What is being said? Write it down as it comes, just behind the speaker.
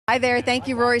Hi there. Thank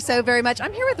you, Rory, so very much.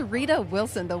 I'm here with Rita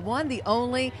Wilson, the one, the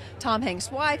only Tom Hanks'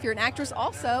 wife. You're an actress,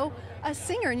 also a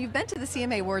singer, and you've been to the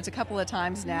CMA Awards a couple of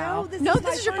times now. No,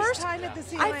 this is your first time at the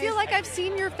CMA. I feel like I've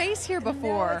seen your face here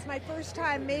before. No, it's my first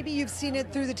time. Maybe you've seen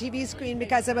it through the TV screen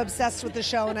because I'm obsessed with the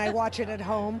show and I watch it at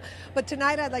home. But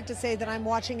tonight I'd like to say that I'm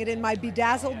watching it in my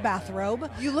bedazzled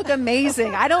bathrobe. You look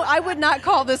amazing. I would not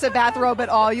call this a bathrobe at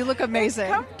all. You look amazing.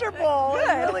 It's comfortable. Good.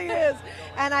 It really is.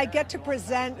 And I get to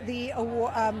present the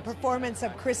performance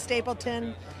of Chris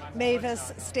Stapleton,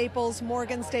 Mavis Staples,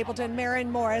 Morgan Stapleton, Maren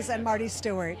Morris, and Marty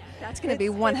Stewart. That's going to be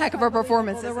one heck of a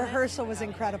performance. The rehearsal was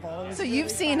incredible. So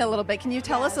you've seen a little bit. Can you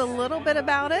tell us a little bit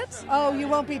about it? Oh, you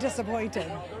won't be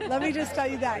disappointed. Let me just tell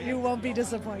you that. You won't be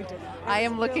disappointed. I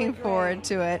am looking forward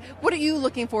to it. What are you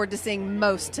looking forward to seeing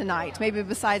most tonight, maybe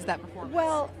besides that performance?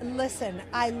 Well, listen,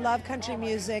 I love country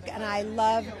music, and I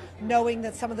love knowing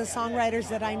that some of the songwriters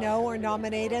that I know are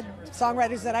nominated,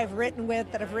 songwriters that I've written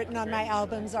with, that have written on my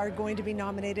albums, are going to be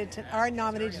nominated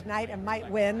tonight and might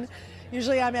win.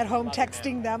 Usually I'm at home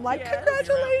texting them like,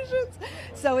 congratulations.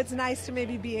 So it's nice to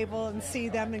maybe be able and see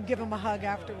them and give them a hug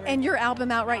afterwards. And your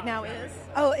album out right now is?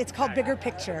 Oh, it's called Bigger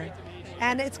Picture.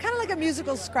 And it's kind of like a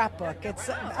musical scrapbook. It's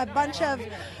a bunch of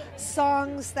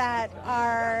songs that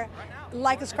are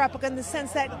like a scrapbook in the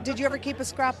sense that, did you ever keep a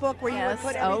scrapbook where you would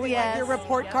put everything, like your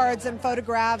report cards and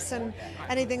photographs and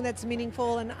anything that's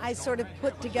meaningful? And I sort of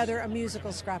put together a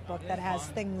musical scrapbook that has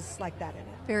things like that in it.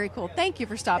 Very cool. Thank you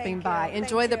for stopping by.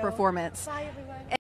 Enjoy the performance. Bye, everyone.